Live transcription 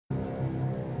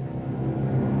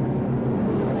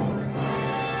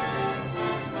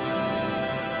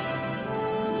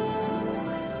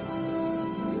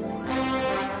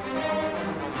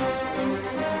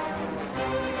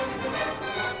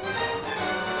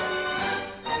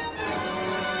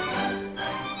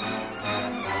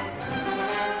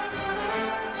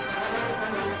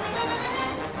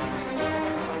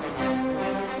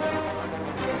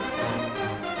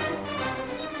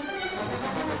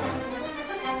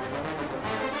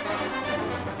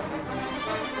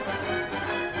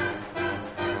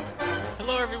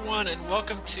everyone, and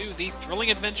welcome to The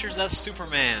Thrilling Adventures of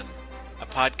Superman, a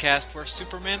podcast where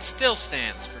Superman still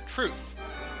stands for truth,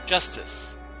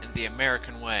 justice, and the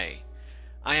American way.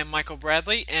 I am Michael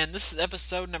Bradley, and this is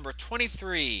episode number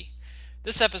 23.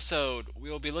 This episode, we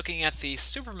will be looking at the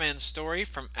Superman story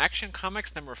from Action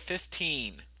Comics number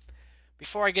 15.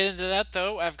 Before I get into that,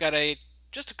 though, I've got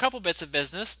just a couple bits of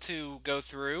business to go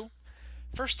through.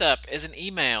 First up is an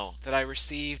email that I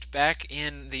received back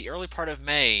in the early part of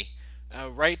May,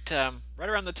 right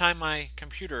around the time my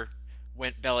computer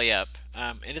went belly up.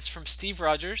 And it's from Steve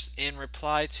Rogers in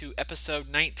reply to episode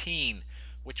 19,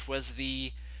 which was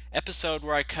the episode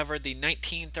where I covered the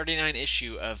 1939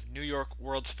 issue of New York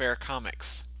World's Fair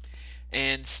Comics.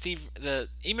 And Steve, the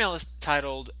email is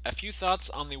titled, "A Few Thoughts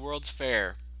on the World's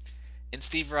Fair." And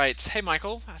Steve writes, "Hey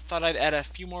Michael, I thought I'd add a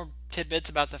few more tidbits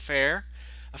about the fair.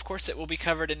 Of course it will be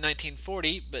covered in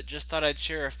 1940, but just thought I'd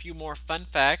share a few more fun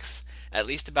facts, at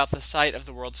least about the site of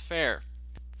the World's Fair.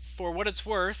 For what it's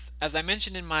worth, as I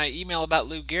mentioned in my email about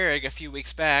Lou Gehrig a few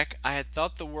weeks back, I had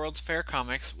thought the World's Fair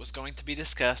comics was going to be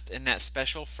discussed in that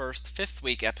special first fifth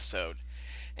week episode.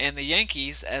 And the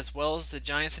Yankees, as well as the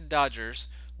Giants and Dodgers,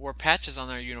 wore patches on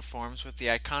their uniforms with the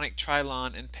iconic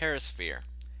Trilon and Perisphere.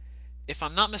 If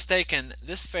I'm not mistaken,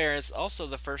 this fair is also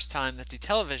the first time that the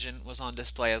television was on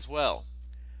display as well.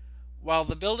 While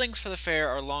the buildings for the fair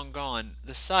are long gone,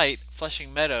 the site,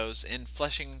 Flushing Meadows in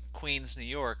Flushing, Queens, New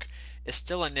York, is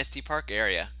still a nifty park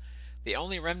area. The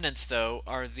only remnants, though,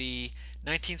 are the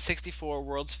 1964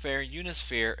 World's Fair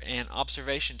Unisphere and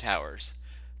observation towers,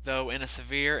 though in a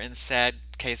severe and sad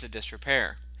case of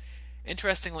disrepair.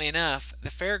 Interestingly enough, the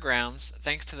fairgrounds,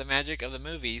 thanks to the magic of the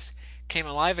movies, came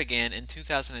alive again in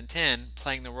 2010,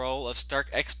 playing the role of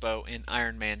Stark Expo in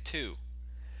Iron Man 2.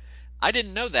 I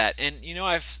didn't know that, and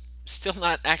I've still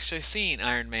not actually seen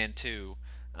Iron Man 2.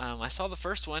 I saw the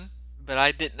first one, but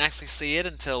I didn't actually see it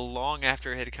until long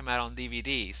after it had come out on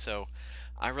DVD, so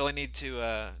I really need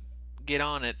to get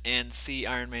on it and see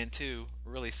Iron Man 2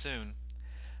 really soon.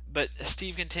 But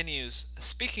Steve continues,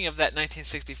 "Speaking of that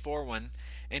 1964 one,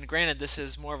 and granted this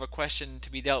is more of a question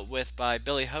to be dealt with by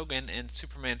Billy Hogan and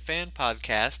Superman Fan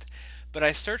Podcast, but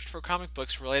I searched for comic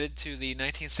books related to the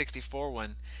 1964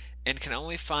 one, and can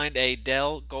only find a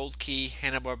Dell Gold Key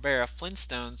Hanna-Barbera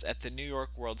Flintstones at the New York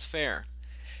World's Fair.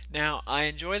 Now, I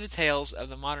enjoy the tales of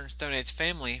the modern Stone Age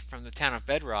family from the town of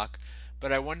Bedrock,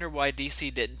 but I wonder why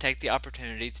DC didn't take the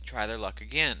opportunity to try their luck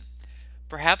again.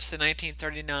 Perhaps the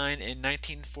 1939 and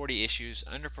 1940 issues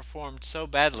underperformed so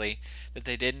badly that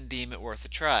they didn't deem it worth a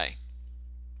try.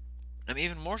 I'm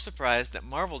even more surprised that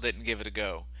Marvel didn't give it a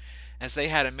go, as they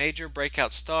had a major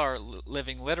breakout star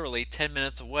living literally 10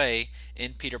 minutes away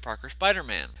in Peter Parker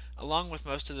Spider-Man, along with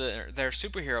most of their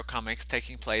superhero comics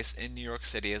taking place in New York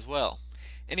City as well.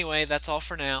 Anyway, that's all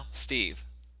for now, Steve."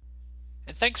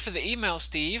 And thanks for the email,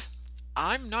 Steve.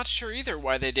 I'm not sure either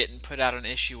why they didn't put out an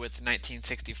issue with the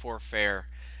 1964 fair.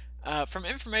 From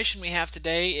information we have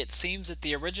today, it seems that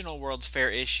the original World's Fair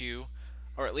issue,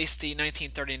 or at least the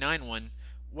 1939 one,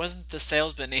 wasn't the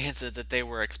sales bonanza that they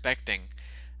were expecting.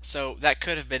 So that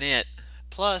could have been it.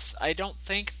 Plus, I don't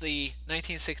think the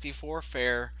 1964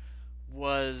 fair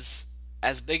was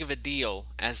as big of a deal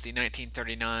as the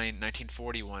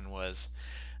 1939-1940 one was.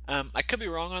 I could be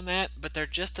wrong on that, but there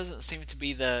just doesn't seem to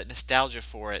be the nostalgia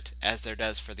for it as there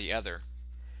does for the other.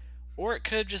 Or it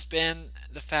could have just been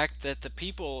the fact that the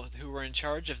people who were in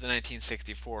charge of the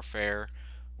 1964 fair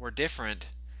were different,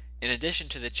 in addition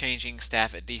to the changing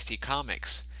staff at DC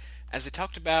Comics. As I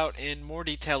talked about in more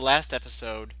detail last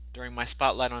episode during my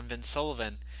spotlight on Vince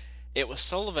Sullivan, it was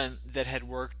Sullivan that had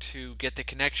worked to get the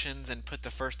connections and put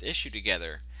the first issue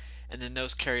together, and then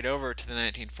those carried over to the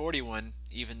 1941,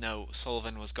 even though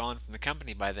Sullivan was gone from the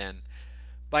company by then.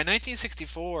 By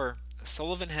 1964,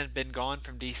 Sullivan had been gone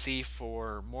from DC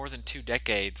for more than 2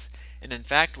 decades, and in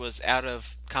fact was out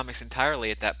of comics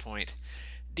entirely at that point.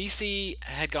 DC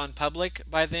had gone public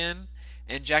by then,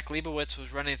 and Jack Leibowitz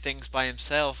was running things by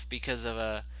himself because of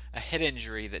a head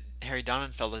injury that Harry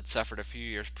Donenfeld had suffered a few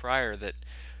years prior that,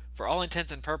 for all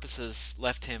intents and purposes,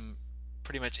 left him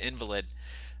pretty much invalid.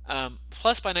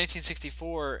 Plus, by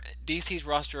 1964, DC's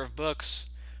roster of books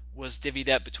was divvied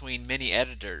up between many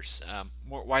editors.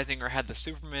 Mort Weisinger had the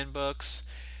Superman books,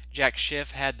 Jack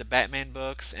Schiff had the Batman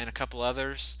books, and a couple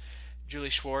others. Julie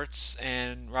Schwartz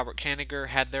and Robert Kanigher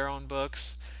had their own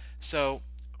books. So,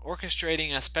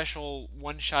 orchestrating a special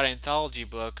one-shot anthology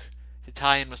book to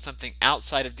tie in with something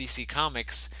outside of DC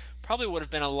Comics probably would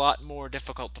have been a lot more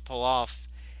difficult to pull off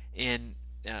in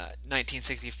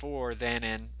 1964 than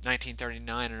in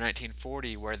 1939 or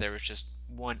 1940, where there was just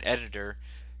one editor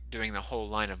doing the whole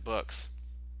line of books.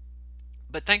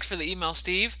 But thanks for the email,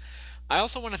 Steve. I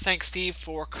also want to thank Steve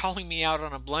for calling me out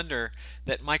on a blunder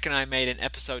that Mike and I made in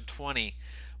episode 20.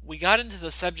 We got into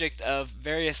the subject of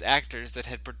various actors that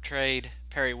had portrayed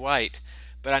Perry White,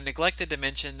 but I neglected to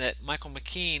mention that Michael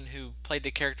McKean, who played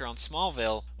the character on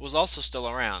Smallville, was also still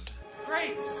around.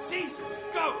 Great Caesar's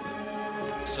goat!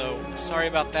 So, sorry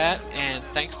about that, and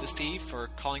thanks to Steve for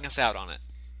calling us out on it.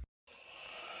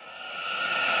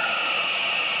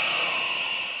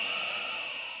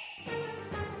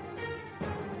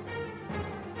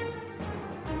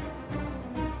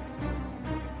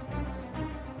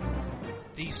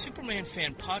 The Superman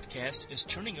Fan Podcast is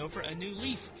turning over a new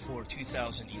leaf for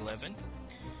 2011.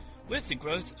 With the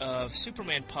growth of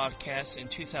Superman podcasts in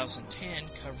 2010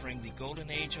 covering the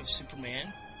Golden Age of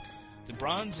Superman, the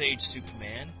Bronze Age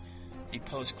Superman, the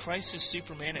post-crisis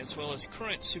Superman, as well as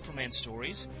current Superman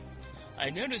stories,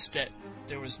 I noticed that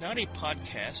there was not a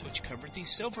podcast which covered the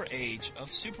Silver Age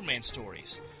of Superman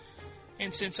stories.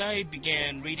 And since I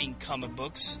began reading comic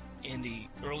books in the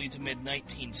early to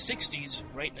mid-1960s,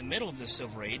 right in the middle of the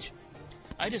Silver Age,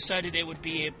 I decided it would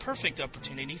be a perfect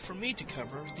opportunity for me to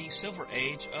cover the Silver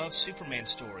Age of Superman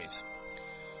stories.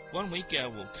 One week I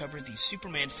will cover the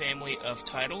Superman family of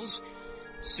titles,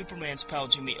 Superman's pal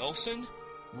Jimmy Olsen,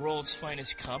 World's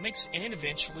Finest Comics, and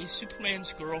eventually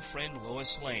Superman's girlfriend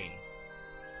Lois Lane.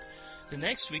 The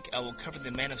next week I will cover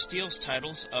the Man of Steel's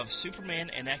titles of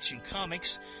Superman and Action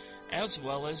Comics, as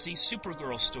well as the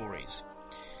Supergirl stories.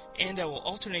 And I will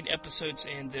alternate episodes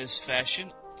in this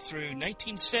fashion through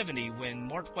 1970 when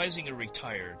Mort Weisinger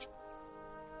retired.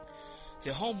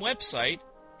 The home website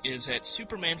is at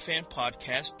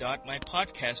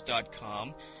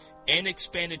supermanfanpodcast.mypodcast.com, and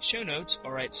expanded show notes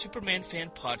are at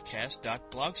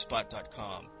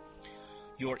supermanfanpodcast.blogspot.com.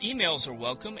 Your emails are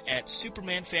welcome at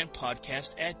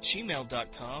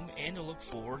supermanfanpodcast@gmail.com, and I look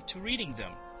forward to reading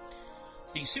them.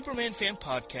 The Superman Fan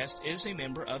Podcast is a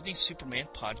member of the Superman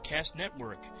Podcast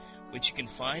Network, which you can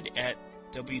find at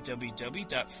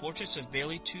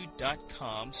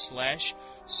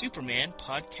www.fortressofbailey2.com/Superman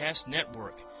Podcast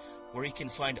Network, where you can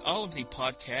find all of the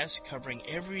podcasts covering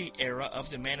every era of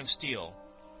the Man of Steel.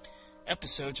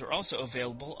 Episodes are also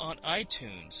available on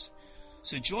iTunes.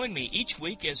 So join me each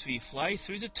week as we fly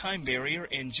through the time barrier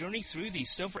and journey through the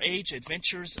Silver Age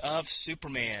adventures of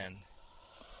Superman.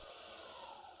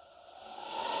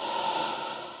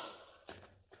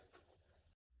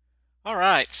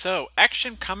 Alright, so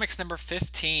Action Comics number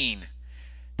 15.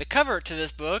 The cover to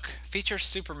this book features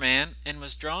Superman and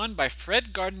was drawn by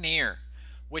Fred Gardner,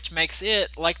 which makes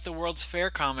it, like the World's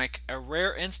Fair comic, a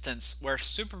rare instance where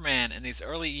Superman in these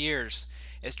early years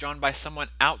is drawn by someone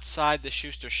outside the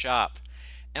Schuster shop.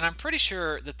 And I'm pretty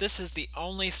sure that this is the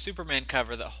only Superman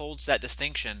cover that holds that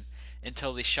distinction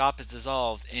until the shop is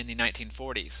dissolved in the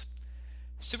 1940s.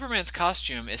 Superman's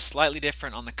costume is slightly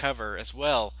different on the cover as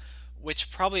well, which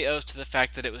probably owes to the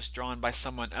fact that it was drawn by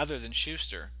someone other than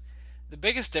Schuster. The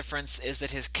biggest difference is that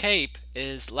his cape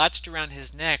is latched around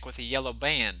his neck with a yellow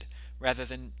band, rather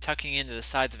than tucking into the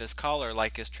sides of his collar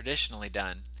like is traditionally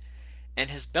done. And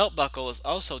his belt buckle is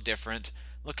also different,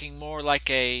 looking more like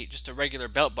just a regular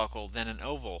belt buckle than an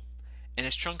oval, and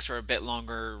his trunks are a bit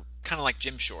longer, kind of like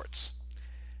gym shorts.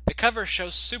 The cover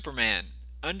shows Superman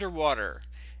underwater,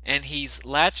 and he's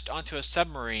latched onto a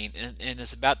submarine and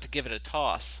is about to give it a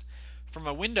toss. From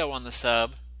a window on the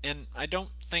sub, and I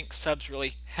don't think subs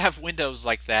really have windows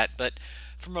like that, but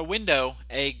from a window,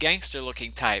 a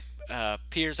gangster-looking type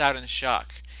peers out in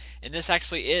shock, and this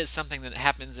actually is something that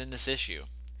happens in this issue.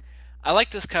 I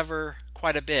like this cover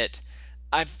quite a bit.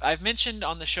 I've mentioned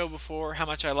on the show before how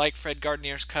much I like Fred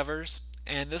Gardner's covers,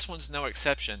 and this one's no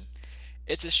exception.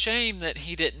 It's a shame that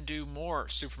he didn't do more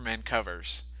Superman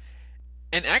covers.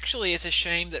 And actually, it's a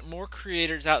shame that more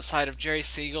creators outside of Jerry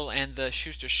Siegel and the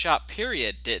Schuster shop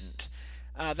period didn't.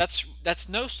 That's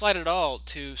no slight at all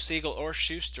to Siegel or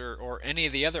Schuster or any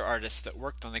of the other artists that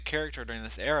worked on the character during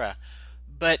this era,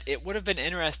 but it would have been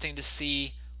interesting to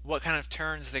see what kind of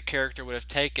turns the character would have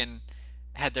taken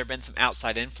had there been some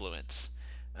outside influence.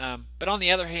 But on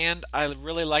the other hand, I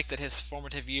really like that his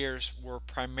formative years were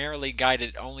primarily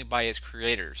guided only by his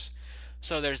creators.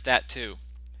 So there's that too.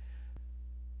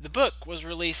 The book was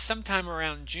released sometime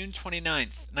around June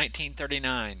 29th,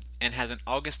 1939, and has an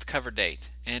August cover date,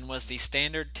 and was the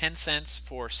standard 10 cents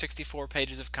for 64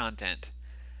 pages of content.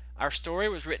 Our story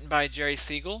was written by Jerry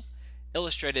Siegel,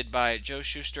 illustrated by Joe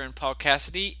Shuster and Paul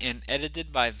Cassidy, and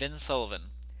edited by Vin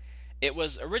Sullivan. It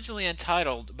was originally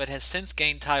untitled, but has since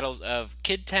gained titles of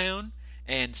Kid Town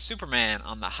and Superman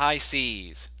on the High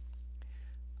Seas.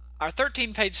 Our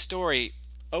 13-page story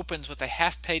opens with a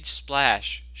half-page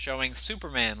splash showing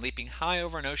Superman leaping high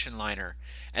over an ocean liner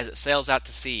as it sails out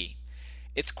to sea.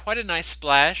 It's quite a nice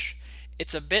splash,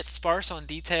 It's a bit sparse on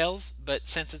details, but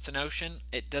since it's an ocean,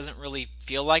 it doesn't really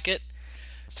feel like it.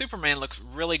 Superman looks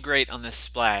really great on this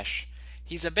splash.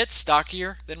 He's a bit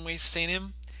stockier than we've seen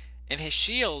him, and his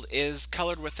shield is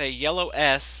colored with a yellow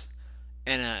S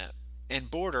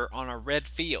and border on a red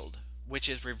field, which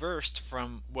is reversed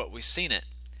from what we've seen it.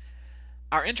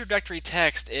 Our introductory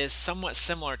text is somewhat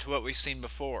similar to what we've seen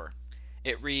before.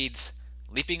 It reads,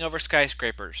 "Leaping over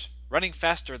skyscrapers, running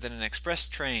faster than an express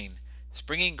train,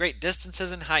 springing great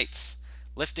distances and heights,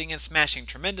 lifting and smashing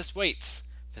tremendous weights,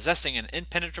 possessing an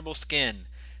impenetrable skin.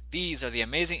 These are the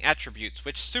amazing attributes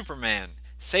which Superman,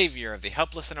 savior of the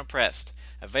helpless and oppressed,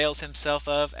 avails himself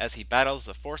of as he battles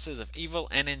the forces of evil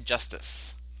and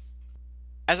injustice."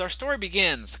 As our story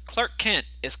begins, Clark Kent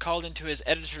is called into his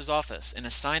editor's office and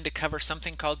assigned to cover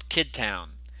something called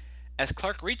Kidtown. As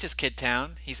Clark reaches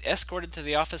Kidtown, he's escorted to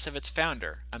the office of its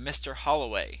founder, a Mr.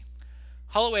 Holloway.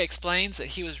 Holloway explains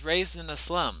that he was raised in the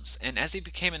slums, and as he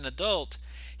became an adult,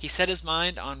 he set his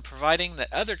mind on providing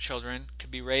that other children could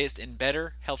be raised in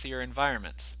better, healthier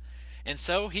environments. And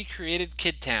so he created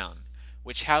Kidtown,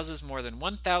 which houses more than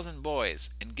 1,000 boys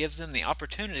and gives them the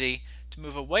opportunity to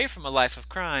move away from a life of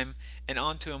crime and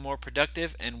onto a more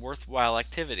productive and worthwhile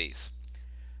activities.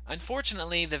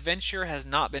 Unfortunately, the venture has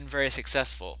not been very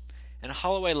successful, and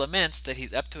Holloway laments that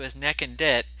he's up to his neck in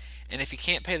debt, and if he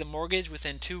can't pay the mortgage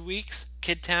within 2 weeks,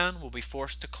 Kidtown will be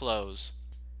forced to close.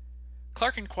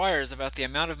 Clark inquires about the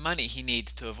amount of money he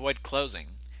needs to avoid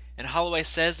closing, and Holloway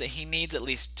says that he needs at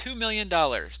least $2 million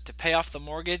to pay off the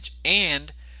mortgage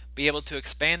and be able to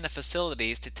expand the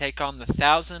facilities to take on the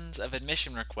thousands of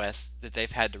admission requests that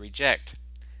they've had to reject.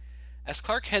 As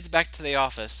Clark heads back to the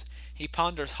office, he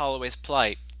ponders Holloway's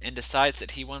plight and decides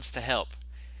that he wants to help.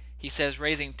 He says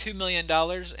raising $2 million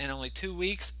in only 2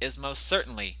 weeks is most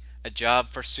certainly a job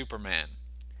for Superman.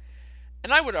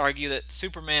 And I would argue that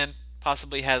Superman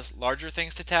possibly has larger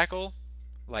things to tackle,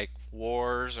 like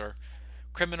wars or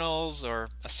criminals or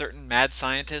a certain mad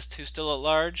scientist who's still at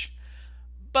large.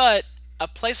 But a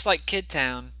place like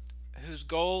Kidtown, whose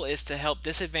goal is to help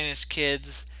disadvantaged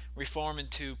kids reform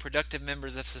into productive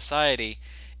members of society,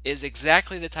 is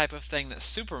exactly the type of thing that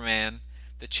Superman,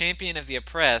 the champion of the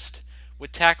oppressed,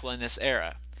 would tackle in this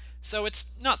era. So it's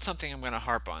not something I'm going to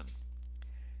harp on.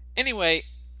 Anyway,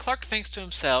 Clark thinks to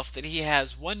himself that he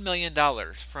has $1 million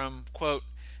from, quote,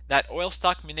 that oil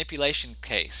stock manipulation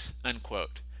case,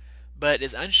 unquote, but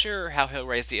is unsure how he'll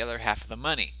raise the other half of the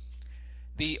money.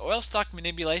 The oil stock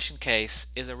manipulation case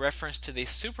is a reference to the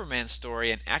Superman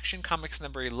story in Action Comics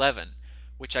number 11,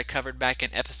 which I covered back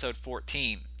in episode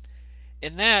 14.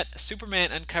 In that,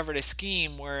 Superman uncovered a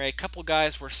scheme where a couple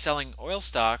guys were selling oil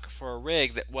stock for a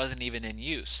rig that wasn't even in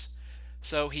use.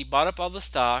 So he bought up all the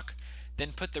stock,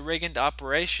 then put the rig into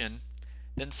operation,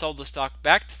 then sold the stock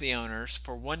back to the owners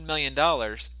for $1 million,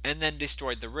 and then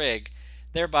destroyed the rig,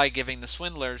 thereby giving the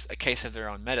swindlers a case of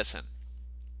their own medicine.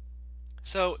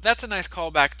 So that's a nice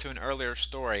callback to an earlier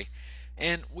story,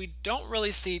 and we don't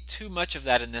really see too much of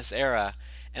that in this era,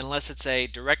 unless it's a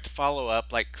direct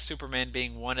follow-up like Superman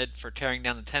being wanted for tearing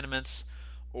down the tenements,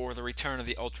 or the return of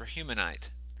the Ultra-Humanite.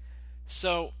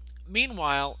 So,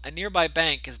 meanwhile, a nearby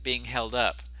bank is being held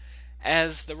up.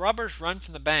 As the robbers run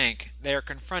from the bank, they are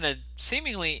confronted,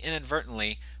 seemingly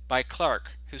inadvertently, by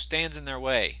Clark, who stands in their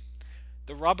way.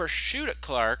 The robbers shoot at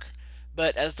Clark,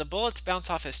 but as the bullets bounce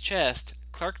off his chest,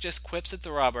 Clark just quips at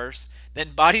the robbers, then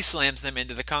body slams them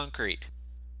into the concrete.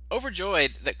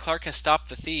 Overjoyed that Clark has stopped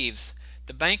the thieves,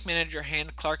 the bank manager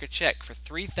hands Clark a check for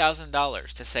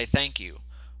 $3,000 to say thank you,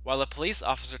 while a police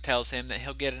officer tells him that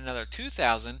he'll get another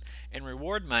 $2,000 in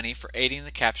reward money for aiding the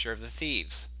capture of the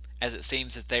thieves, as it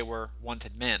seems that they were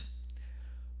wanted men.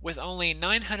 With only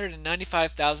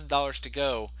 $995,000 to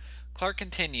go, Clark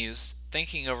continues,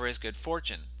 thinking over his good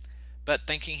fortune, but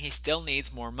thinking he still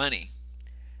needs more money.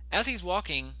 As he's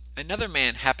walking, another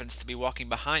man happens to be walking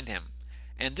behind him,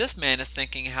 and this man is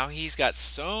thinking how he's got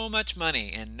so much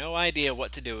money and no idea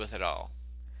what to do with it all.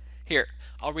 Here,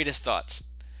 I'll read his thoughts.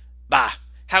 "Bah!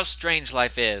 How strange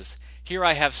life is! Here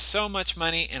I have so much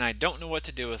money and I don't know what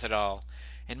to do with it all,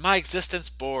 and my existence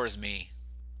bores me."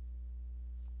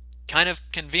 Kind of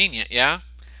convenient, yeah?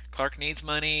 Clark needs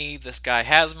money, this guy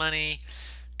has money.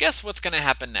 Guess what's going to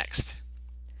happen next?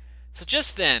 So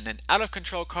just then, an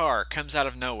out-of-control car comes out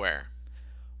of nowhere.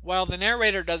 While the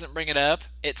narrator doesn't bring it up,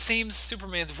 it seems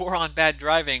Superman's war on bad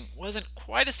driving wasn't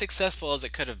quite as successful as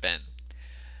it could have been.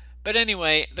 But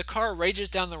anyway, the car rages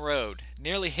down the road,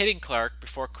 nearly hitting Clark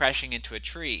before crashing into a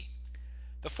tree.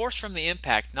 The force from the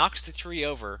impact knocks the tree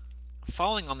over,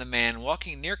 falling on the man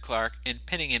walking near Clark and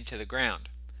pinning him to the ground.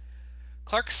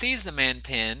 Clark sees the man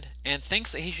pinned and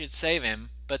thinks that he should save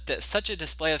him, but that such a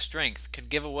display of strength could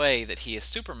give away that he is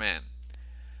Superman.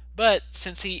 But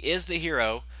since he is the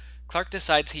hero, Clark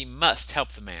decides he must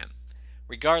help the man,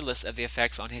 regardless of the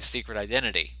effects on his secret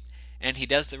identity, and he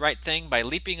does the right thing by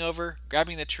leaping over,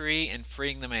 grabbing the tree, and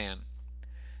freeing the man.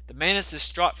 The man is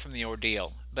distraught from the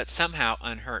ordeal, but somehow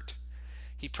unhurt.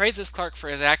 He praises Clark for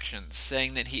his actions,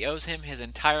 saying that he owes him his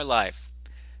entire life.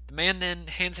 The man then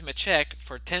hands him a check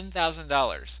for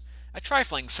 $10,000, a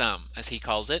trifling sum, as he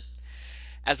calls it,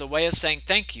 as a way of saying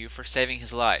thank you for saving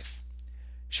his life.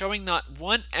 Showing not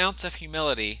 1 ounce of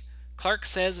humility, Clark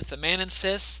says if the man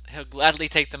insists, he'll gladly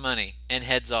take the money, and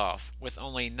heads off, with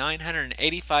only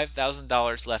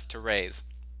 $985,000 left to raise.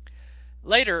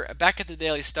 Later, back at the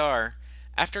Daily Star,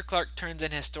 after Clark turns in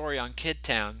his story on Kid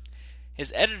Town,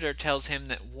 his editor tells him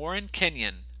that Warren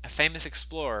Kenyon, a famous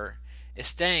explorer, is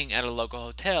staying at a local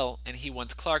hotel and he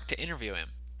wants Clark to interview him.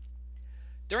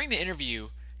 During the interview,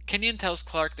 Kenyon tells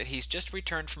Clark that he's just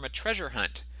returned from a treasure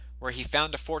hunt where he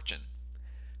found a fortune.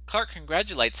 Clark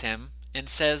congratulates him and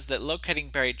says that locating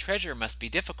buried treasure must be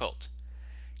difficult.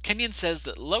 Kenyon says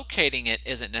that locating it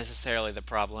isn't necessarily the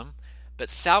problem, but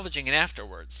salvaging it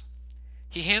afterwards.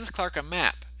 He hands Clark a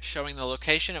map showing the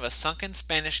location of a sunken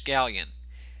Spanish galleon.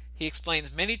 He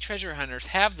explains many treasure hunters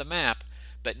have the map,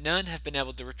 but none have been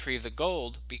able to retrieve the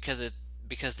gold because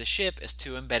the ship is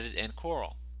too embedded in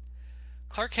coral.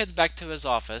 Clark heads back to his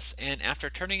office and, after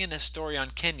turning in his story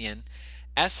on Kenyon,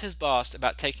 asks his boss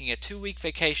about taking a 2-week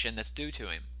vacation that's due to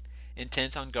him,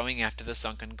 intent on going after the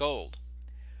sunken gold.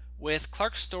 With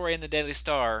Clark's story in the Daily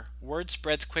Star, word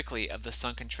spreads quickly of the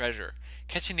sunken treasure,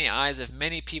 catching the eyes of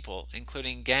many people,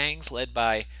 including gangs led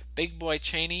by Big Boy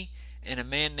Cheney and a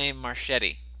man named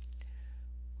Marchetti.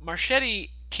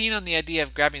 Marchetti, keen on the idea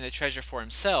of grabbing the treasure for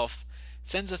himself,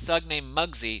 sends a thug named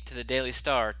Muggsy to the Daily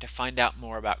Star to find out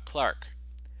more about Clark.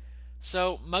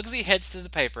 So Muggsy heads to the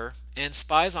paper and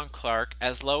spies on Clark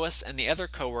as Lois and the other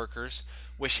co-workers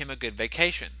wish him a good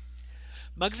vacation.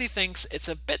 Muggsy thinks it's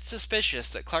a bit suspicious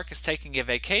that Clark is taking a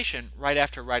vacation right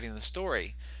after writing the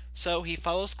story, so he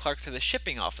follows Clark to the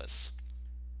shipping office.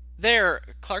 There,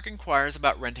 Clark inquires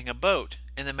about renting a boat,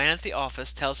 and the man at the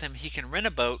office tells him he can rent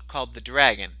a boat called the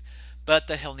Dragon, but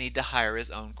that he'll need to hire his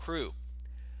own crew.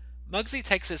 Muggsy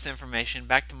takes this information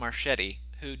back to Marchetti,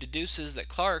 who deduces that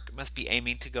Clark must be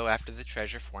aiming to go after the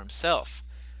treasure for himself.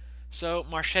 So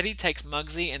Marchetti takes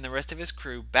Muggsy and the rest of his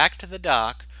crew back to the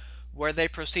dock, where they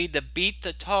proceed to beat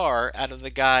the tar out of the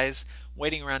guys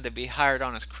waiting around to be hired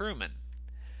on as crewmen.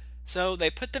 So they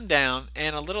put them down,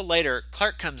 and a little later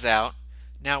Clark comes out,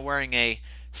 now wearing a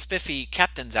spiffy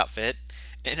captain's outfit,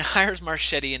 and hires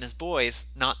Marchetti and his boys,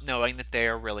 not knowing that they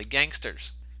are really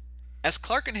gangsters. As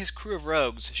Clark and his crew of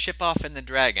rogues ship off in the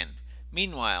Dragon,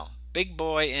 meanwhile, Big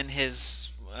Boy and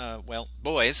his,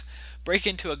 boys break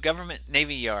into a government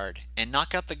Navy yard and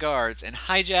knock out the guards and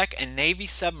hijack a Navy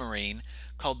submarine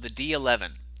called the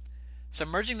D-11.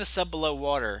 Submerging the sub below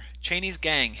water, Cheney's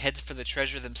gang heads for the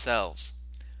treasure themselves.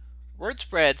 Word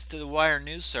spreads to the wire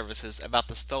news services about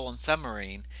the stolen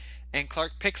submarine, and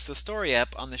Clark picks the story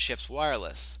up on the ship's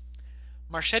wireless.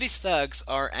 Marchetti's thugs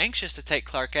are anxious to take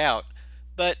Clark out,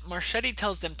 but Marchetti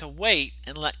tells them to wait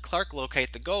and let Clark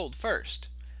locate the gold first.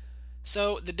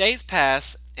 So the days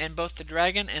pass, and both the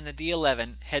Dragon and the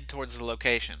D-11 head towards the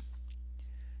location.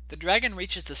 The Dragon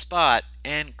reaches the spot,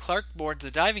 and Clark boards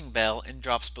the diving bell and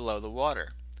drops below the water.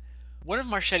 One of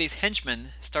Marchetti's henchmen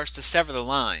starts to sever the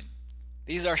line.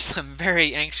 These are some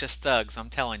very anxious thugs,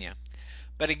 I'm telling you.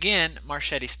 But again,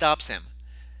 Marchetti stops him.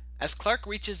 As Clark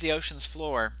reaches the ocean's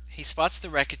floor, he spots the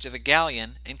wreckage of the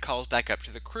galleon and calls back up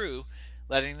to the crew,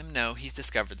 letting them know he's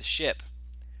discovered the ship.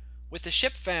 With the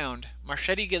ship found,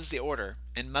 Marchetti gives the order,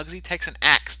 and Muggsy takes an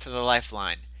axe to the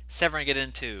lifeline, severing it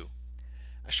in two.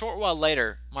 A short while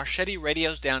later, Marchetti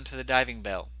radios down to the diving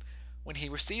bell. When he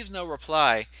receives no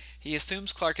reply, he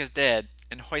assumes Clark is dead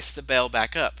and hoists the bell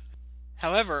back up.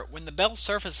 However, when the bell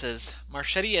surfaces,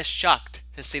 Marchetti is shocked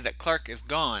to see that Clark is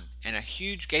gone and a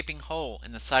huge gaping hole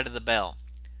in the side of the bell.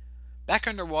 Back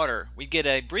underwater, we get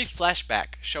a brief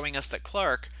flashback showing us that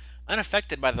Clark,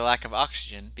 unaffected by the lack of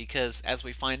oxygen because, as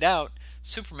we find out,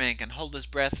 Superman can hold his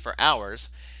breath for hours,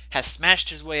 has smashed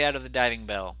his way out of the diving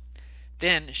bell.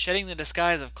 Then, shedding the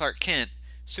disguise of Clark Kent,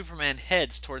 Superman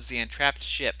heads towards the entrapped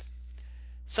ship.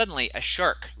 Suddenly, a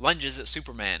shark lunges at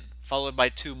Superman, followed by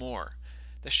two more.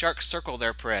 The sharks circle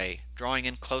their prey, drawing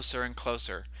in closer and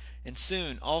closer, and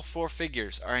soon all four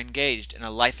figures are engaged in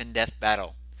a life-and-death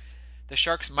battle. The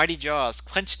shark's mighty jaws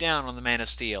clench down on the Man of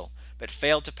Steel, but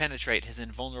fail to penetrate his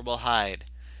invulnerable hide.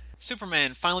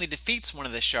 Superman finally defeats one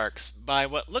of the sharks by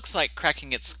what looks like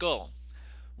cracking its skull.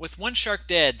 With one shark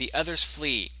dead, the others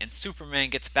flee, and Superman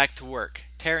gets back to work,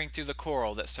 tearing through the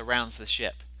coral that surrounds the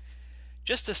ship.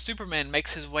 Just as Superman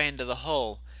makes his way into the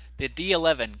hull, the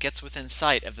D-11 gets within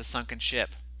sight of the sunken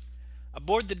ship.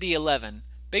 Aboard the D-11,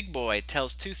 Big Boy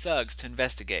tells two thugs to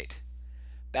investigate.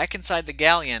 Back inside the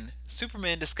galleon,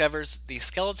 Superman discovers the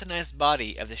skeletonized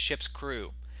body of the ship's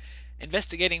crew.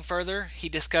 Investigating further, he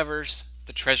discovers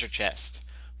the treasure chest,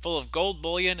 full of gold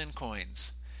bullion and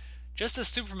coins. Just as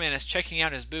Superman is checking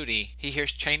out his booty, he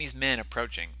hears Cheney's men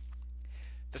approaching.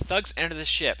 The thugs enter the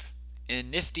ship, in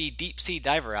nifty deep-sea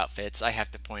diver outfits, I have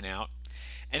to point out,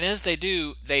 and as they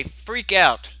do, they freak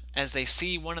out as they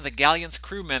see one of the galleon's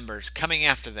crew members coming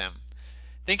after them.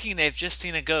 Thinking they've just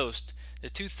seen a ghost, the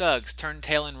two thugs turn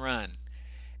tail and run.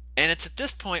 And it's at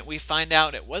this point we find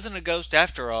out it wasn't a ghost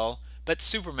after all, but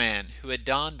Superman, who had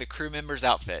donned the crew member's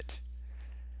outfit.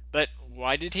 But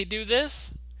why did he do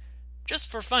this? Just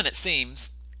for fun, it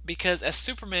seems, because as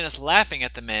Superman is laughing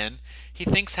at the men, he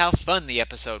thinks how fun the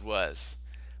episode was,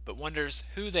 but wonders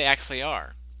who they actually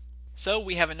are. So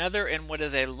we have another in what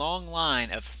is a long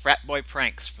line of frat boy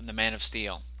pranks from the Man of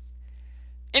Steel.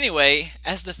 Anyway,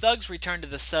 as the thugs return to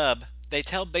the sub, they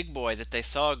tell Big Boy that they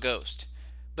saw a ghost.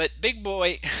 But Big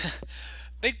Boy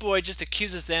just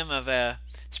accuses them of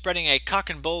spreading a cock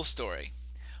and bull story.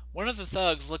 One of the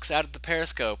thugs looks out at the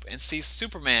periscope and sees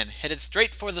Superman headed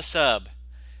straight for the sub.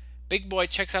 Big Boy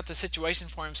checks out the situation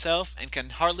for himself and can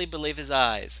hardly believe his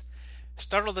eyes.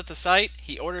 Startled at the sight,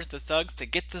 he orders the thugs to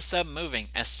get the sub moving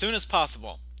as soon as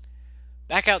possible.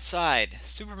 Back outside,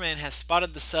 Superman has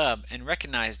spotted the sub and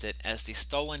recognized it as the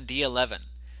stolen D-11.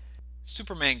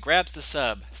 Superman grabs the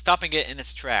sub, stopping it in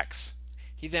its tracks.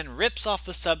 He then rips off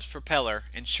the sub's propeller,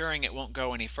 ensuring it won't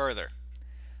go any further.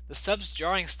 The sub's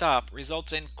jarring stop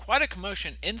results in quite a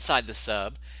commotion inside the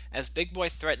sub, as Big Boy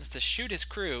threatens to shoot his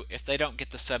crew if they don't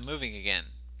get the sub moving again.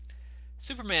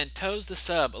 Superman tows the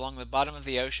sub along the bottom of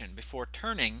the ocean before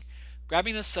turning,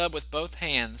 grabbing the sub with both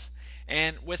hands,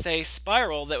 and with a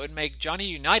spiral that would make Johnny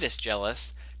Unitas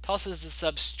jealous, tosses the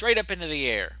sub straight up into the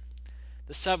air.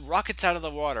 The sub rockets out of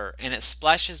the water, and it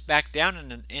splashes back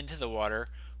down into the water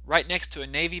right next to a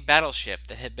Navy battleship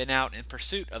that had been out in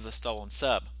pursuit of the stolen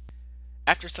sub.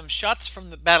 After some shots from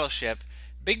the battleship,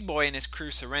 Big Boy and his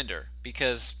crew surrender,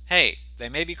 because, hey, they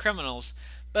may be criminals,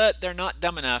 but they're not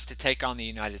dumb enough to take on the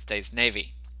United States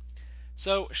Navy.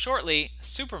 So, shortly,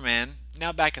 Superman,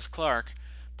 now back as Clark,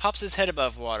 pops his head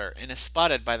above water and is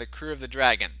spotted by the crew of the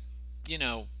Dragon. You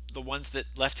know, the ones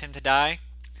that left him to die?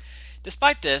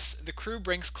 Despite this, the crew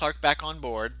brings Clark back on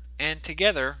board, and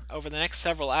together, over the next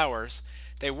several hours,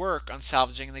 they work on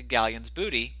salvaging the galleon's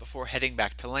booty before heading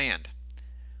back to land.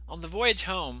 On the voyage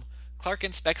home, Clark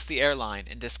inspects the airline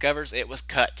and discovers it was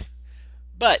cut.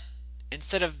 But,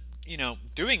 instead of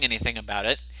doing anything about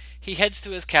it, he heads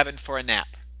to his cabin for a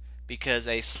nap, because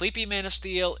a sleepy Man of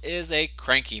Steel is a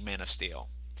cranky Man of Steel.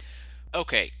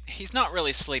 Okay, he's not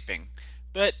really sleeping,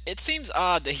 but it seems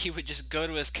odd that he would just go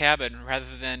to his cabin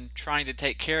rather than trying to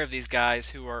take care of these guys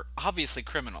who are obviously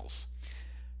criminals.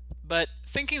 But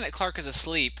thinking that Clark is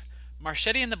asleep,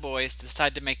 Marchetti and the boys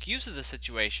decide to make use of the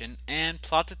situation and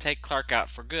plot to take Clark out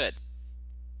for good.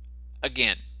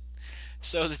 Again,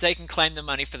 so that they can claim the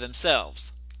money for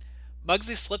themselves.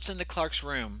 Muggsy slips into Clark's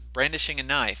room, brandishing a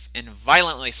knife, and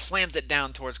violently slams it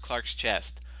down towards Clark's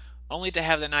chest, only to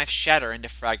have the knife shatter into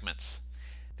fragments.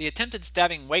 The attempted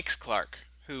stabbing wakes Clark,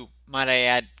 who, might I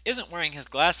add, isn't wearing his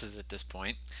glasses at this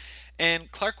point,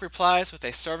 and Clark replies with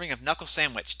a serving of knuckle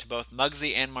sandwich to both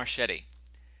Muggsy and Marchetti.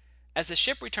 As the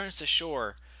ship returns to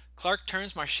shore, Clark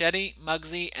turns Marchetti,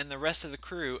 Muggsy, and the rest of the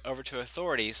crew over to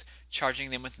authorities, charging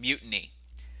them with mutiny.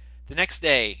 The next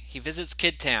day, he visits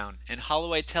Kidtown, and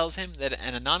Holloway tells him that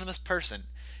an anonymous person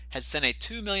had sent a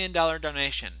 $2 million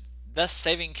donation, thus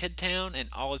saving Kidtown and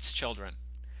all its children.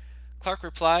 Clark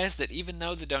replies that even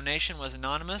though the donation was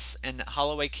anonymous and that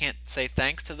Holloway can't say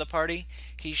thanks to the party,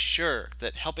 he's sure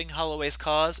that helping Holloway's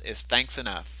cause is thanks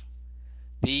enough.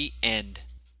 The end.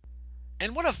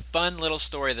 And what a fun little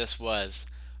story this was.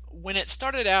 When it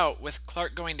started out with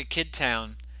Clark going to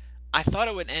Kidtown, I thought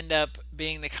it would end up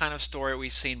being the kind of story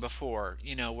we've seen before,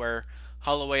 where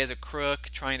Holloway is a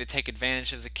crook trying to take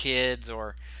advantage of the kids,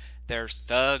 or there's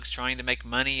thugs trying to make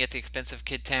money at the expense of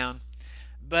Kidtown.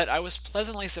 But I was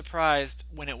pleasantly surprised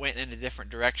when it went in a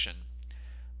different direction.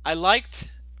 I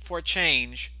liked, for a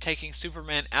change, taking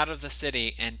Superman out of the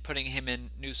city and putting him in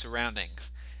new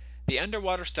surroundings. The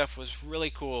underwater stuff was really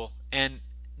cool, and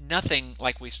nothing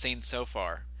like we've seen so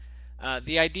far.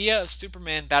 The idea of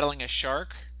Superman battling a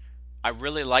shark, I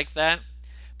really like that,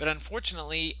 but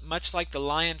unfortunately, much like the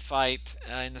lion fight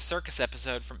in the circus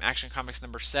episode from Action Comics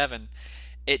number 7,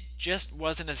 it just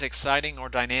wasn't as exciting or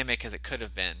dynamic as it could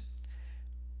have been.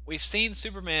 We've seen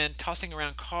Superman tossing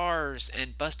around cars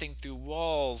and busting through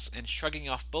walls and shrugging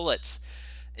off bullets.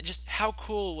 And just how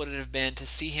cool would it have been to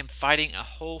see him fighting a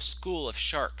whole school of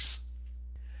sharks?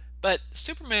 But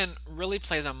Superman really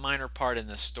plays a minor part in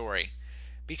this story,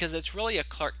 because it's really a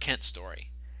Clark Kent story.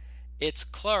 It's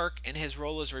Clark in his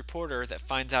role as reporter that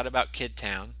finds out about Kid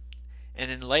Town, and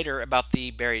then later about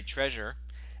the buried treasure,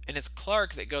 and it's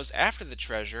Clark that goes after the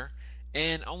treasure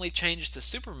and only changes to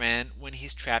Superman when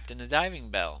he's trapped in the diving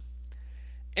bell.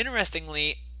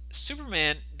 Interestingly,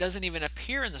 Superman doesn't even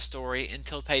appear in the story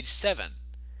until page 7,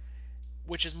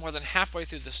 which is more than halfway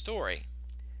through the story,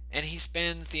 and he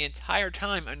spends the entire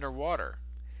time underwater.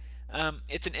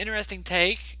 It's an interesting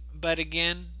take, but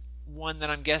again, one that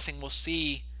I'm guessing we'll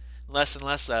see less and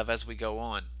less of as we go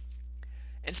on.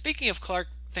 And speaking of Clark,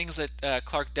 things that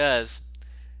Clark does,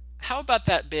 how about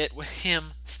that bit with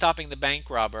him stopping the bank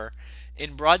robber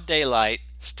in broad daylight,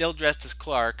 still dressed as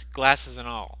Clark, glasses and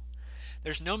all?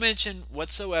 There's no mention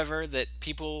whatsoever that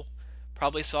people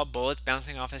probably saw bullets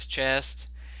bouncing off his chest,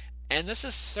 and this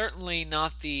is certainly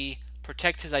not the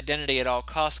protect his identity at all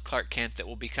costs Clark Kent that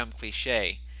will become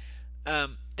cliche.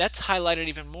 That's highlighted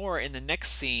even more in the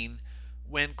next scene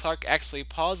when Clark actually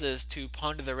pauses to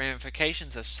ponder the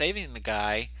ramifications of saving the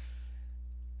guy,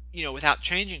 without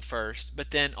changing first,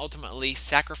 but then ultimately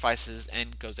sacrifices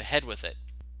and goes ahead with it.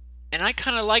 And I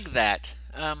kind of like that.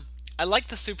 I like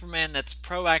the Superman that's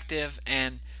proactive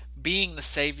and being the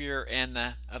savior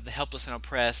of the helpless and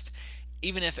oppressed,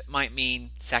 even if it might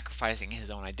mean sacrificing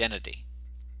his own identity.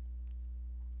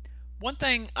 One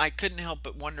thing I couldn't help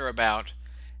but wonder about,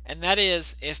 and that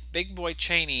is if Big Boy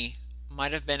Cheney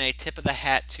might have been a tip of the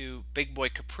hat to Big Boy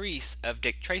Caprice of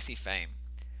Dick Tracy fame.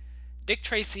 Dick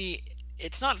Tracy,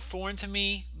 it's not foreign to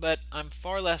me, but I'm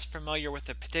far less familiar with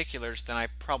the particulars than I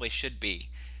probably should be.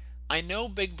 I know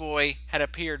Big Boy had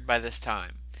appeared by this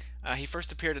time. He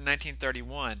first appeared in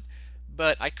 1931,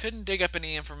 but I couldn't dig up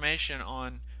any information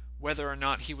on whether or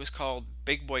not he was called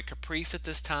Big Boy Caprice at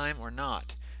this time or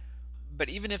not. But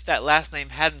even if that last name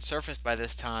hadn't surfaced by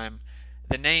this time,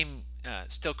 the name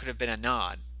still could have been a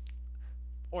nod.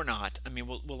 Or not. I mean,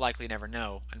 we'll likely never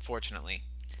know, unfortunately.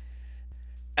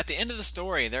 At the end of the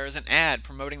story, there is an ad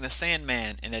promoting the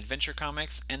Sandman in Adventure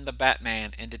Comics and the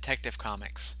Batman in Detective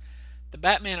Comics. The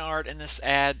Batman art in this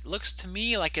ad looks to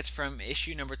me like it's from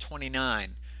issue number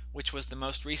 29, which was the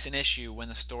most recent issue when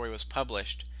the story was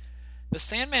published. The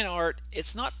Sandman art,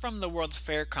 it's not from the World's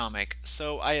Fair comic,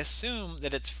 so I assume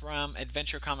that it's from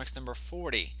Adventure Comics number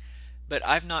 40, but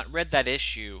I've not read that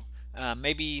issue.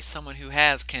 Maybe someone who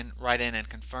has can write in and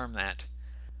confirm that.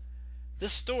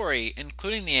 This story,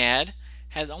 including the ad,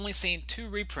 has only seen 2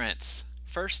 reprints.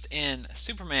 First in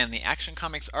Superman the Action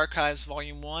Comics Archives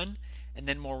Volume 1, and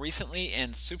then more recently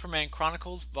in Superman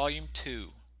Chronicles Volume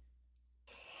 2.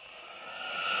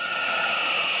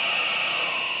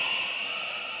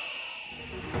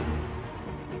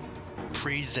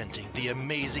 Presenting the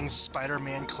Amazing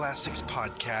Spider-Man Classics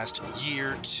Podcast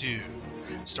Year 2.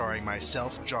 Starring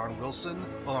myself, John Wilson,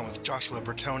 along with Joshua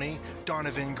Bertoni,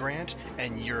 Donovan Grant,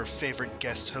 and your favorite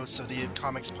guest hosts of the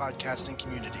comics podcasting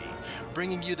community,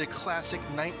 bringing you the classic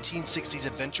 1960s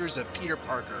adventures of Peter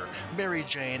Parker, Mary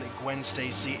Jane, Gwen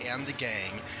Stacy, and the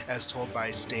gang, as told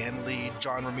by Stan Lee,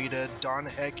 John Romita, Don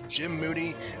Heck, Jim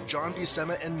Mooney, John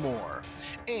Buscema, and more.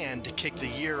 And to kick the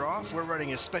year off, we're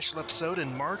running a special episode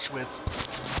in March with...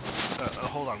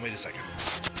 hold on, wait a second.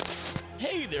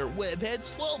 Hey there,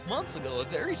 webheads! 12 months ago, a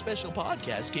very special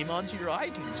podcast came onto your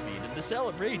iTunes feed, and to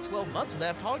celebrate 12 months of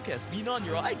that podcast being on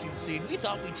your iTunes feed, we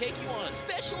thought we'd take you on a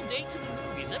special date to the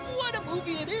movies, and what a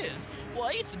movie it is!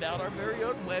 Why, it's about our very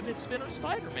own webhead spin-off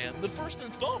Spider-Man, the first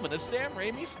installment of Sam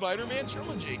Raimi's Spider-Man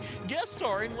trilogy, guest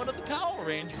starring one of the Power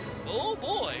Rangers. Oh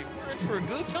boy, we're in for a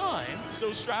good time,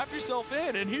 so strap yourself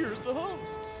in, and here's the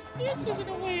hosts. This isn't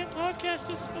a way a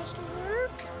podcast is supposed to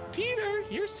work. Peter,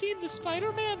 you're seeing the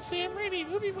Spider-Man Sam Raimi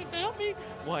movie without me?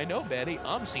 Why no, Betty,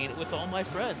 I'm seeing it with all my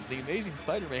friends, the Amazing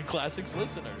Spider-Man Classics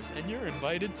listeners, and you're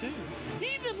invited too.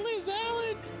 Even Liz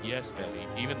Allen? Yes, Betty,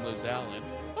 even Liz Allen.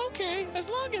 Okay, as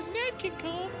long as Ned can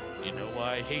come. You know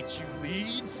why I hate you,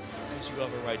 Leeds? As you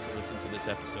have a right to listen to this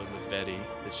episode with Betty.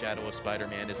 The shadow of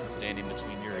Spider-Man isn't standing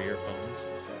between your earphones.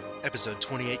 Episode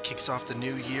 28 kicks off the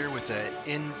new year with an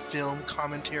in-film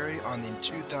commentary on the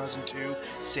 2002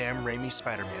 Sam Raimi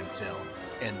Spider-Man film.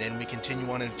 And then we continue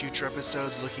on in future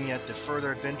episodes looking at the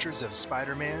further adventures of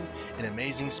Spider-Man, an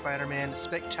Amazing Spider-Man,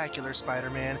 Spectacular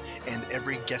Spider-Man, and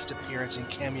every guest appearance and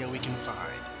cameo we can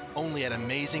find. Only at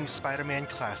Amazing Spider-Man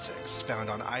Classics, found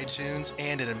on iTunes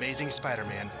and at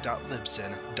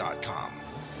amazingspiderman.libsyn.com.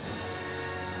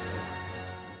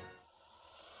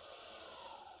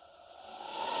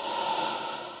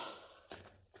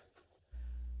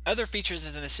 Other features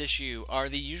in this issue are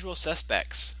the usual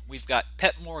suspects. We've got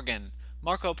Pep Morgan,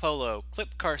 Marco Polo,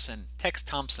 Clip Carson, Tex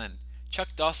Thompson, Chuck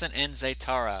Dawson, and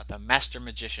Zaytara, the Master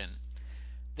Magician.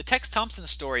 The Tex Thompson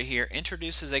story here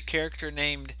introduces a character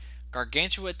named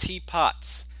Gargantua T.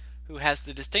 Potts, who has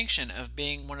the distinction of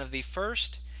being one of the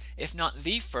first, if not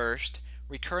the first,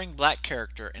 recurring black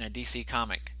character in a DC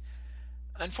comic.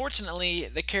 Unfortunately,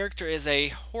 the character is a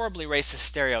horribly racist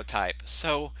stereotype,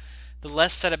 so the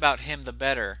less said about him the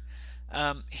better.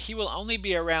 He will only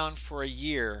be around for a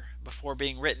year before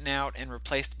being written out and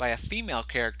replaced by a female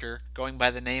character going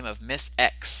by the name of Miss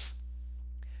X.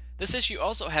 This issue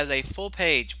also has a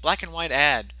full-page black and white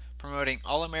ad promoting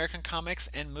All-American Comics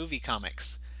and Movie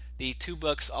Comics, the two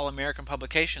books All-American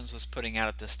Publications was putting out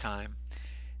at this time.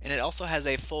 And it also has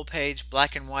a full-page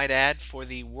black and white ad for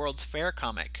the World's Fair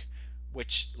comic,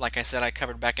 which, like I said, I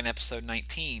covered back in episode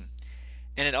 19.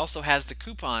 And it also has the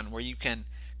coupon where you can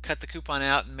cut the coupon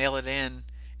out and mail it in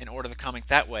and order the comic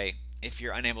that way if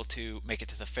you're unable to make it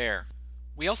to the fair.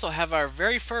 We also have our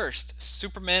very first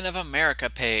Superman of America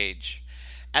page.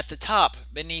 At the top,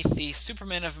 beneath the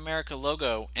Superman of America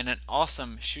logo and an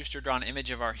awesome Schuster-drawn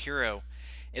image of our hero,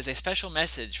 is a special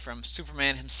message from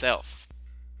Superman himself.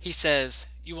 He says,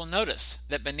 "You will notice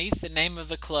that beneath the name of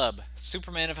the club,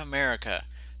 Superman of America,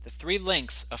 the 3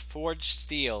 links of forged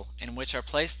steel in which are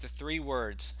placed the 3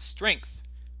 words, strength,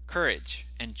 courage,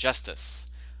 and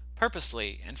justice.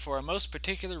 Purposely, and for a most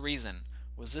particular reason,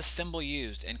 was this symbol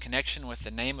used in connection with the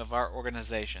name of our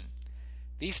organization.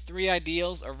 These 3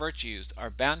 ideals or virtues are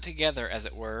bound together, as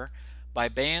it were, by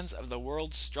bands of the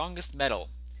world's strongest metal,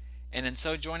 and in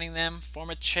so joining them form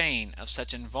a chain of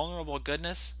such invulnerable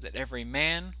goodness that every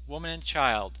man, woman, and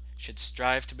child should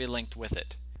strive to be linked with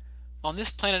it. On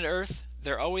this planet Earth,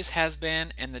 there always has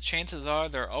been, and the chances are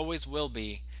there always will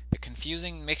be, the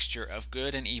confusing mixture of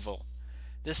good and evil.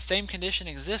 This same condition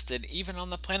existed even on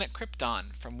the planet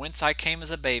Krypton, from whence I came as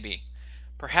a baby.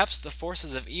 Perhaps the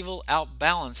forces of evil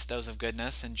outbalanced those of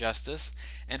goodness and justice,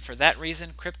 and for that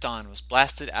reason Krypton was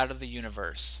blasted out of the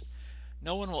universe.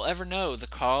 No one will ever know the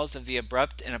cause of the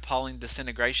abrupt and appalling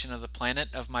disintegration of the planet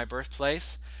of my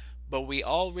birthplace, but we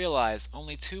all realize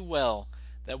only too well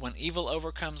that when evil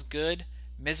overcomes good,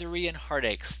 misery and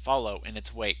heartaches follow in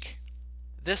its wake.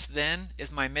 This, then,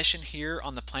 is my mission here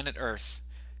on the planet Earth,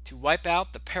 to wipe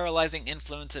out the paralyzing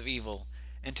influence of evil,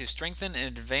 and to strengthen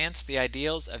and advance the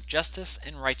ideals of justice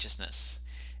and righteousness.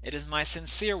 It is my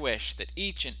sincere wish that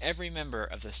each and every member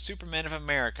of the Superman of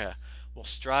America will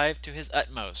strive to his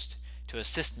utmost to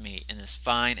assist me in this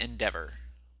fine endeavor."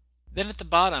 Then at the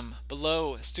bottom,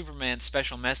 below Superman's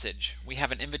special message, we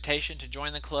have an invitation to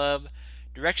join the club,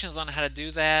 directions on how to do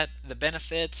that, the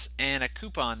benefits, and a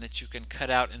coupon that you can cut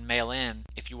out and mail in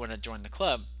if you want to join the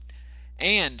club.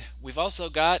 And we've also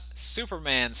got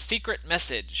Superman's secret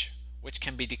message, which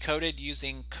can be decoded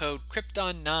using code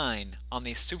Krypton9 on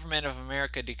the Superman of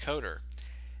America decoder.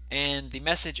 And the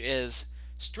message is,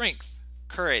 strength,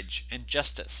 courage, and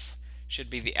justice should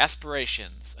be the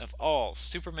aspirations of all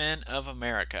Supermen of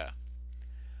America.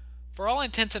 For all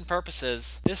intents and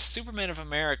purposes, this Superman of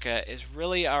America is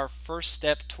really our first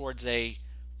step towards a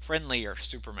friendlier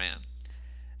Superman.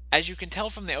 As you can tell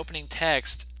from the opening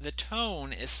text, the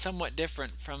tone is somewhat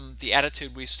different from the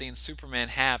attitude we've seen Superman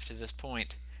have to this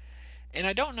point. And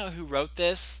I don't know who wrote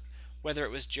this, whether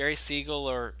it was Jerry Siegel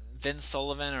or Vin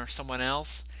Sullivan or someone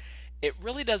else. It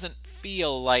really doesn't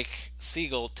feel like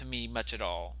Siegel to me much at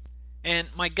all.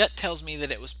 And my gut tells me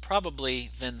that it was probably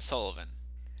Vin Sullivan.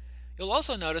 You'll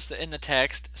also notice that in the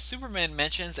text, Superman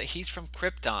mentions that he's from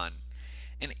Krypton,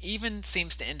 and even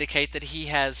seems to indicate that he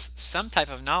has some type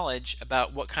of knowledge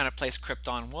about what kind of place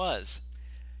Krypton was.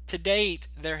 To date,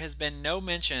 there has been no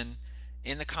mention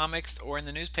in the comics or in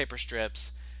the newspaper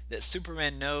strips that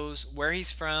Superman knows where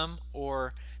he's from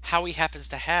or how he happens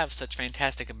to have such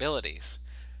fantastic abilities.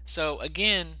 So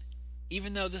again,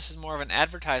 even though this is more of an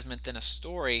advertisement than a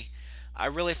story, I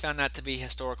really found that to be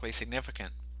historically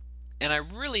significant. And I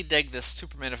really dig this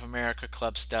Superman of America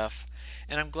Club stuff,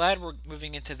 and I'm glad we're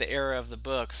moving into the era of the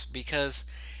books because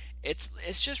it's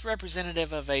just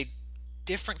representative of a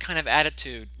different kind of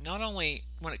attitude, not only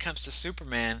when it comes to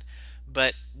Superman,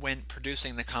 but when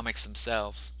producing the comics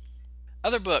themselves.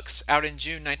 Other books out in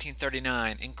June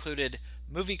 1939 included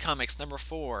Movie Comics number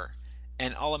 4,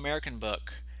 an All-American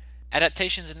book.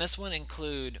 Adaptations in this one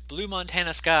include Blue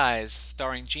Montana Skies,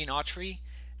 starring Gene Autry,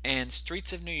 and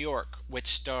Streets of New York, which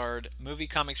starred Movie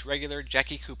Comics regular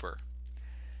Jackie Cooper.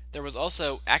 There was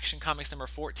also Action Comics number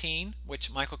 14,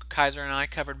 which Michael Kaiser and I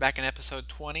covered back in episode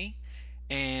 20,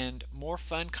 and More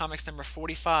Fun Comics number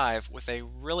 45 with a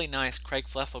really nice Craig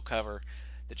Flessel cover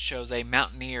that shows a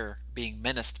mountaineer being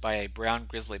menaced by a brown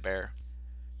grizzly bear.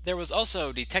 There was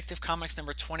also Detective Comics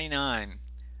number 29,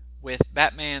 with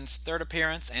Batman's third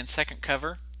appearance and second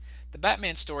cover. The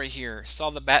Batman story here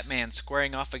saw the Batman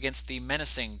squaring off against the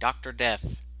menacing Dr.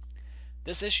 Death.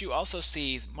 This issue also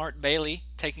sees Mart Bailey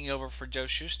taking over for Joe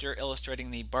Shuster,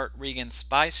 illustrating the Bart Regan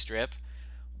spy strip,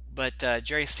 but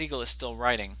Jerry Siegel is still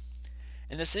writing.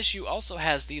 And this issue also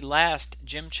has the last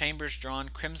Jim Chambers drawn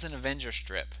Crimson Avenger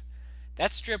strip.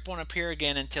 That strip won't appear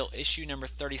again until issue number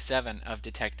 37 of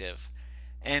Detective.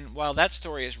 And while that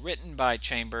story is written by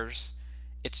Chambers,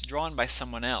 it's drawn by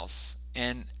someone else.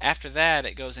 And after that,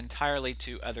 it goes entirely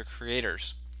to other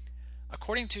creators.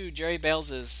 According to Jerry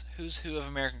Bales' Who's Who of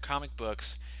American Comic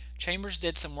Books, Chambers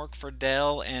did some work for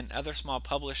Dell and other small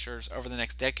publishers over the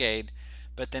next decade,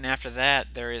 but then after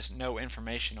that, there is no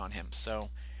information on him, so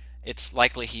it's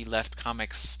likely he left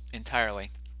comics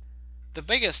entirely. The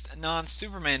biggest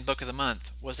non-Superman book of the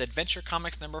month was Adventure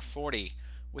Comics number 40,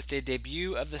 with the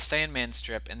debut of the Sandman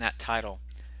strip in that title.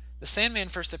 The Sandman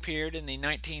first appeared in the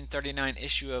 1939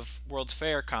 issue of World's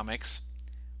Fair Comics,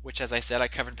 which, as I said, I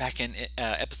covered back in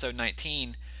episode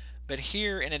 19, but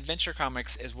here in Adventure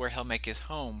Comics is where he'll make his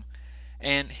home,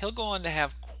 and he'll go on to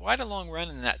have quite a long run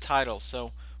in that title,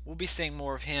 so we'll be seeing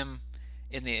more of him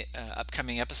in the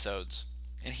upcoming episodes.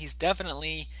 And he's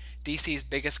definitely DC's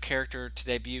biggest character to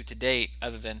debut to date,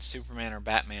 other than Superman or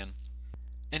Batman.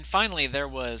 And finally, there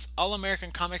was All-American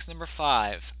Comics number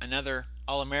 5, another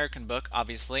All-American book,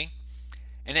 obviously,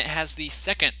 and it has the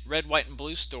second Red, White, and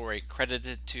Blue story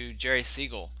credited to Jerry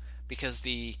Siegel, because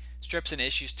the strips in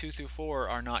issues 2 through 4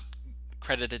 are not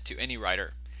credited to any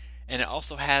writer. And it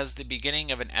also has the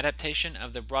beginning of an adaptation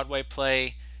of the Broadway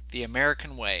play The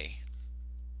American Way.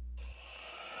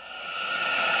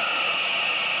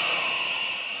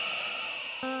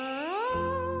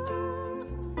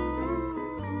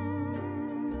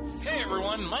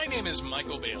 My name is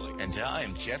Michael Bailey. And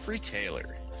I'm Jeffrey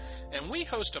Taylor. And we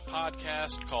host a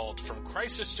podcast called From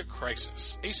Crisis to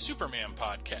Crisis, a Superman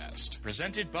podcast.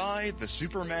 Presented by the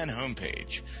Superman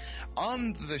homepage.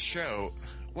 On the show...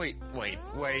 Wait.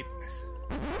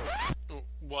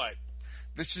 What?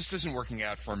 This just isn't working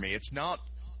out for me. It's not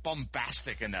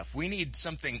bombastic enough. We need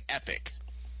something epic.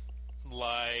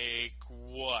 Like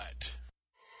what?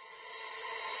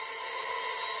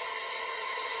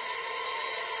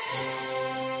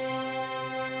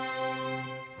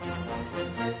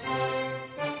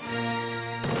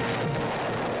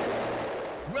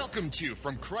 Welcome to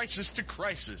From Crisis to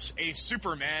Crisis, a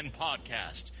Superman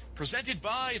podcast, presented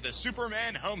by the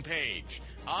Superman homepage.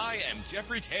 I am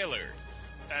Jeffrey Taylor.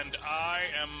 And I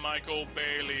am Michael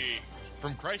Bailey.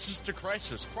 From Crisis to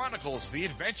Crisis chronicles the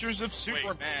adventures of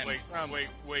Superman.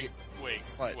 Wait.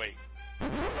 What?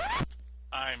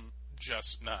 I'm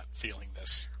just not feeling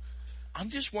this. I'm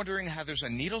just wondering how there's a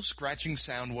needle scratching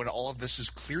sound when all of this is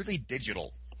clearly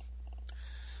digital.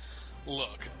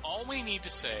 Look, all we need to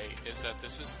say is that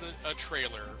this is a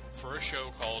trailer for a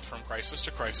show called From Crisis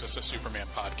to Crisis, a Superman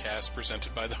podcast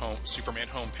presented by the Superman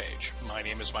homepage. My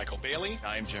name is Michael Bailey.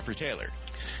 I am Jeffrey Taylor.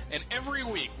 And every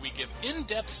week we give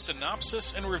in-depth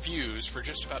synopsis and reviews for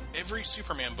just about every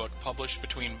Superman book published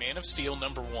between Man of Steel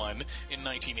number 1 in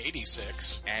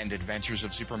 1986 and Adventures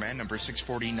of Superman number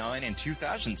 649 in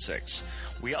 2006.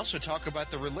 We also talk about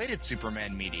the related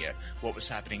Superman media, what was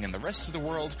happening in the rest of the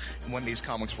world when these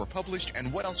comics were published,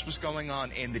 and what else was going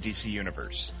on in the DC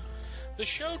universe. The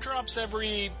show drops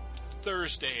every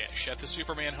Thursday-ish at the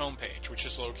Superman homepage, which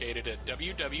is located at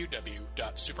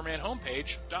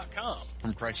www.supermanhomepage.com.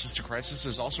 From Crisis to Crisis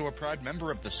is also a proud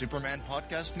member of the Superman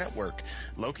Podcast Network,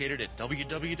 located at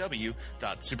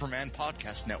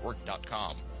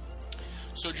www.supermanpodcastnetwork.com.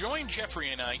 So join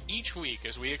Jeffrey and I each week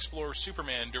as we explore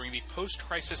Superman during the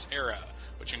post-crisis era,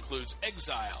 which includes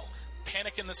Exile,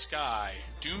 Panic in the Sky,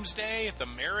 Doomsday, The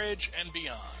Marriage, and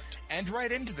beyond. And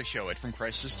write into the show at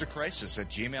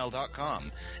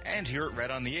FromCrisisToCrisis@gmail.com, and hear it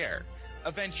read on the air.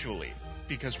 Eventually,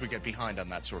 because we get behind on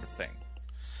that sort of thing.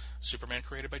 Superman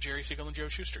created by Jerry Siegel and Joe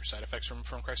Shuster. Side effects from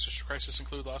Crisis to Crisis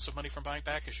include loss of money from buying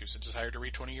back issues, a desire to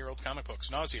read 20-year-old comic books,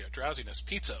 nausea, drowsiness,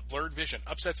 pizza, blurred vision,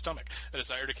 upset stomach, a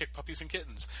desire to kick puppies and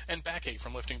kittens, and backache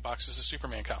from lifting boxes of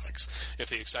Superman comics. If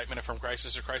the excitement of From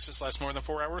Crisis to Crisis lasts more than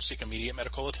 4 hours, seek immediate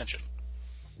medical attention.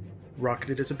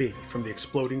 Rocketed as a baby from the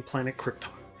exploding planet Krypton,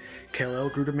 Kal-El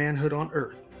grew to manhood on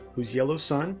Earth, whose yellow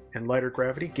sun and lighter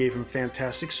gravity gave him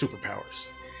fantastic superpowers.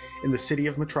 In the city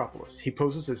of Metropolis, he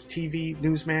poses as TV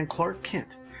newsman Clark Kent,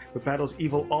 but battles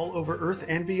evil all over Earth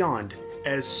and beyond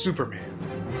as Superman.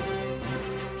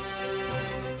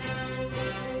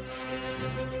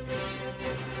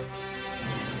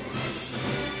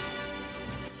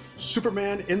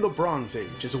 Superman in the Bronze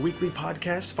Age is a weekly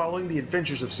podcast following the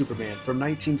adventures of Superman from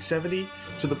 1970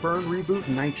 to the Byrne reboot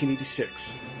in 1986.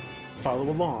 Follow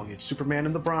along at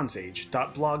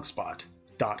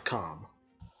supermaninthebronzeage.blogspot.com.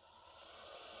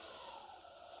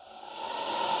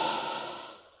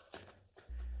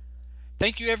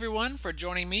 Thank you everyone for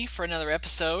joining me for another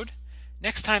episode.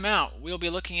 Next time out, we'll be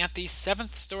looking at the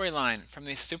 7th storyline from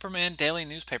the Superman Daily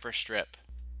newspaper strip.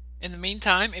 In the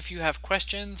meantime, if you have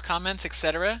questions, comments,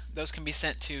 etc., those can be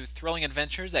sent to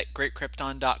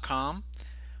thrillingadventures@greatkrypton.com.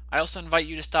 I also invite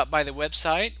you to stop by the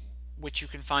website, which you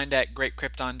can find at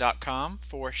greatkrypton.com,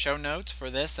 for show notes for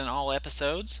this and all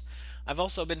episodes. I've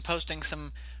also been posting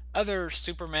some other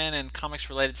Superman and comics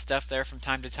related stuff there from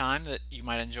time to time that you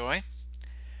might enjoy.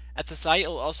 At the site,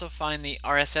 you'll also find the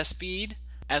RSS feed,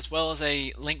 as well as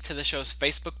a link to the show's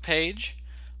Facebook page.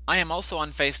 I am also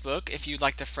on Facebook. If you'd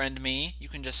like to friend me, you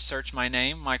can just search my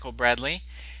name, Michael Bradley.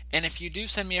 And if you do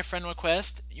send me a friend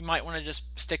request, you might want to just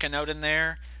stick a note in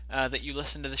there that you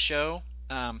listen to the show.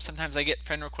 Sometimes I get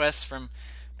friend requests from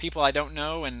people I don't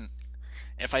know, and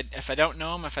if I don't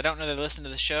know them, if I don't know they listen to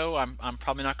the show, I'm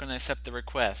probably not going to accept the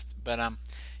request. But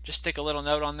just stick a little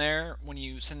note on there when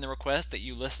you send the request that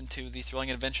you listen to The Thrilling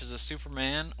Adventures of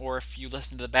Superman, or if you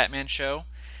listen to the Batman show,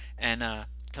 and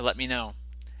to let me know.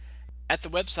 At the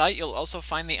website, you'll also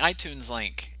find the iTunes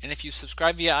link, and if you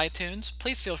subscribe via iTunes,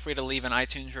 please feel free to leave an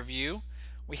iTunes review.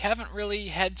 We haven't really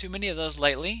had too many of those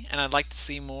lately, and I'd like to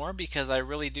see more because I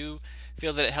really do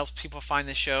feel that it helps people find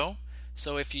the show.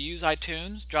 So if you use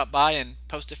iTunes, drop by and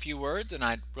post a few words, and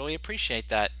I'd really appreciate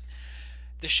that.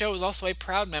 The show is also a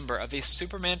proud member of the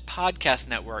Superman Podcast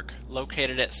Network,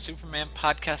 located at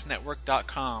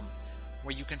supermanpodcastnetwork.com,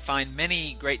 where you can find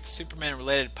many great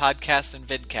Superman-related podcasts and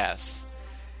vidcasts.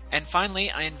 And finally,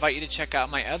 I invite you to check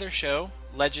out my other show,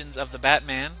 Legends of the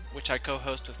Batman, which I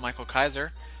co-host with Michael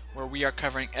Kaiser, where we are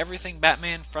covering everything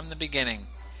Batman from the beginning.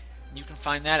 You can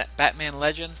find that at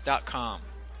batmanlegends.com.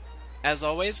 As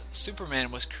always,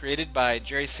 Superman was created by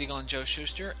Jerry Siegel and Joe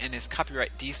Shuster and is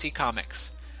copyright DC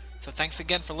Comics. So thanks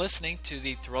again for listening to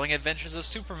The Thrilling Adventures of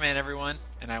Superman, everyone,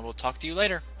 and I will talk to you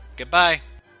later. Goodbye.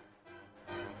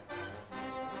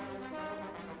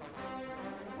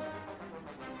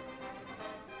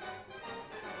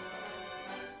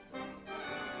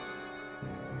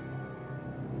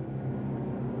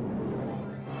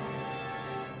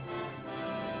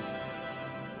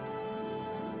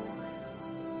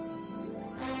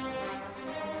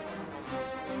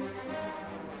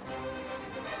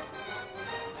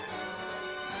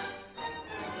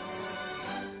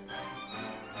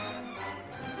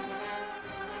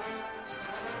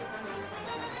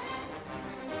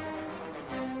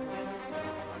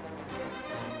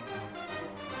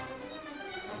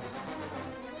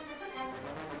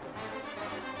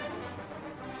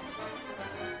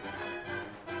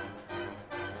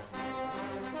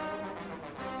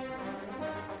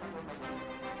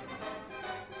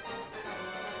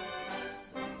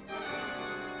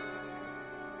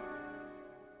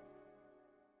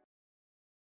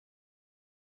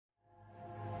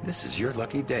 This is your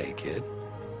lucky day, kid.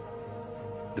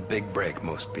 The big break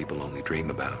most people only dream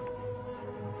about.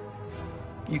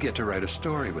 You get to write a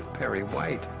story with Perry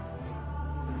White.